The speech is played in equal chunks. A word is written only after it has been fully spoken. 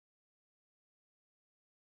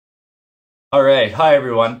All right, hi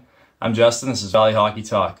everyone. I'm Justin. This is Valley Hockey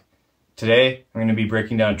Talk. Today, I'm going to be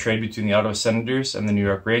breaking down a trade between the Ottawa Senators and the New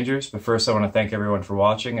York Rangers. But first, I want to thank everyone for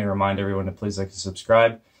watching and remind everyone to please like and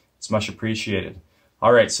subscribe. It's much appreciated.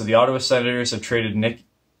 All right, so the Ottawa Senators have traded Nick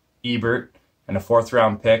Ebert and a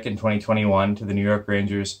fourth-round pick in 2021 to the New York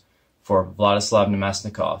Rangers for Vladislav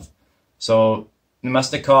Namestnikov. So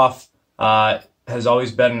Namestnikov has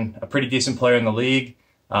always been a pretty decent player in the league.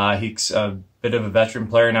 He's a bit of a veteran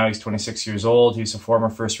player now. He's 26 years old. He's a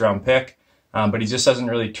former first-round pick, but he just hasn't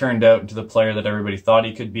really turned out into the player that everybody thought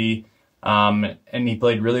he could be. And he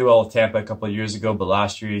played really well with Tampa a couple of years ago, but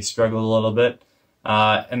last year he struggled a little bit.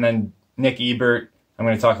 And then Nick Ebert, I'm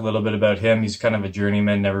going to talk a little bit about him. He's kind of a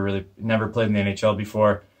journeyman, never played in the NHL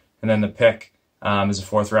before. And then the pick is a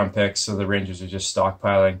fourth-round pick, so the Rangers are just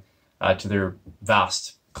stockpiling to their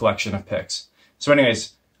vast collection of picks. So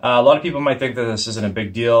anyways, a lot of people might think that this isn't a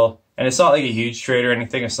big deal, and it's not like a huge trade or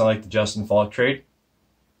anything. It's not like the Justin Falk trade.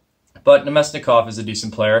 But Namestnikov is a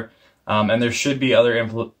decent player, and there should be other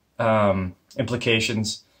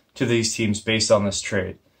implications to these teams based on this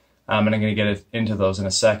trade. And I'm going to get into those in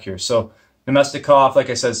a sec here. So Namestnikov, like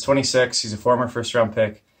I said, is 26. He's a former first-round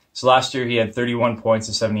pick. So last year he had 31 points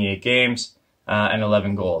in 78 games and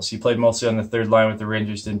 11 goals. He played mostly on the third line with the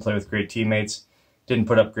Rangers, didn't play with great teammates, didn't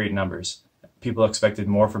put up great numbers. People expected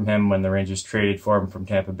more from him when the Rangers traded for him from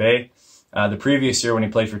Tampa Bay. The previous year when he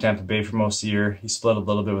played for Tampa Bay for most of the year, he split a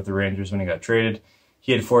little bit with the Rangers when he got traded.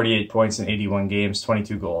 He had 48 points in 81 games,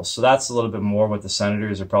 22 goals. So that's a little bit more what the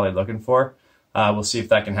Senators are probably looking for. We'll see if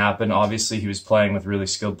that can happen. Obviously, he was playing with really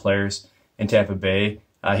skilled players in Tampa Bay.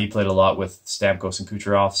 He played a lot with Stamkos and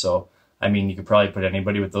Kucherov. So, I mean, you could probably put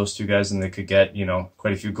anybody with those two guys and they could get,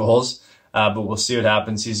 quite a few goals. But we'll see what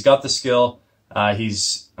happens. He's got the skill.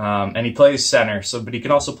 And he plays center, but he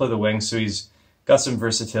can also play the wing, so he's got some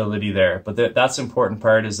versatility there. But that's the important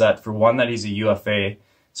part is that, for one, that he's a UFA,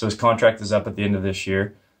 so his contract is up at the end of this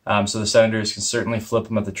year. So the Senators can certainly flip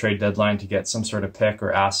him at the trade deadline to get some sort of pick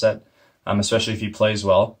or asset, especially if he plays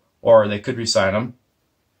well, or they could re-sign him.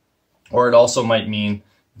 Or it also might mean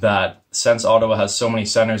that since Ottawa has so many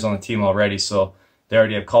centers on the team already, so they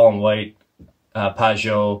already have Colin White,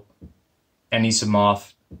 Pajot,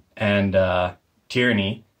 Anisimov, and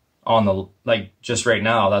Tierney on the, just right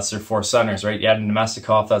now, that's their four centers, right? You add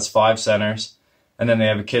Namestnikov, that's five centers. And then they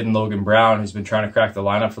have a kid in Logan Brown who's been trying to crack the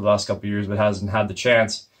lineup for the last couple of years but hasn't had the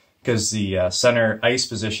chance because the center ice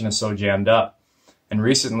position is so jammed up. And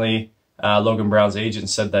recently, Logan Brown's agent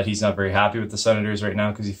said that he's not very happy with the Senators right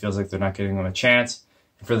now because he feels like they're not giving them a chance.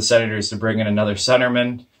 And for the Senators to bring in another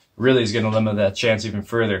centerman really is going to limit that chance even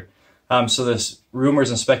further. So there's rumors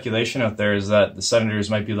and speculation out there is that the Senators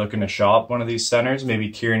might be looking to shop one of these centers, maybe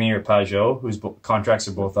Tierney or Pajot, whose contracts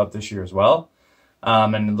are both up this year as well.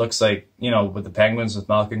 And it looks like, with the Penguins, with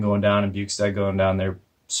Malkin going down and Bukestad going down, they're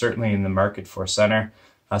certainly in the market for a center.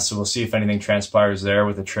 So we'll see if anything transpires there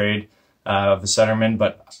with the trade of the centerman.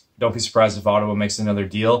 But don't be surprised if Ottawa makes another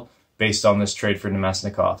deal based on this trade for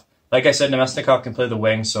Namestnikov. Like I said, Namestnikov can play the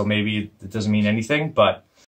wing, so maybe it doesn't mean anything, but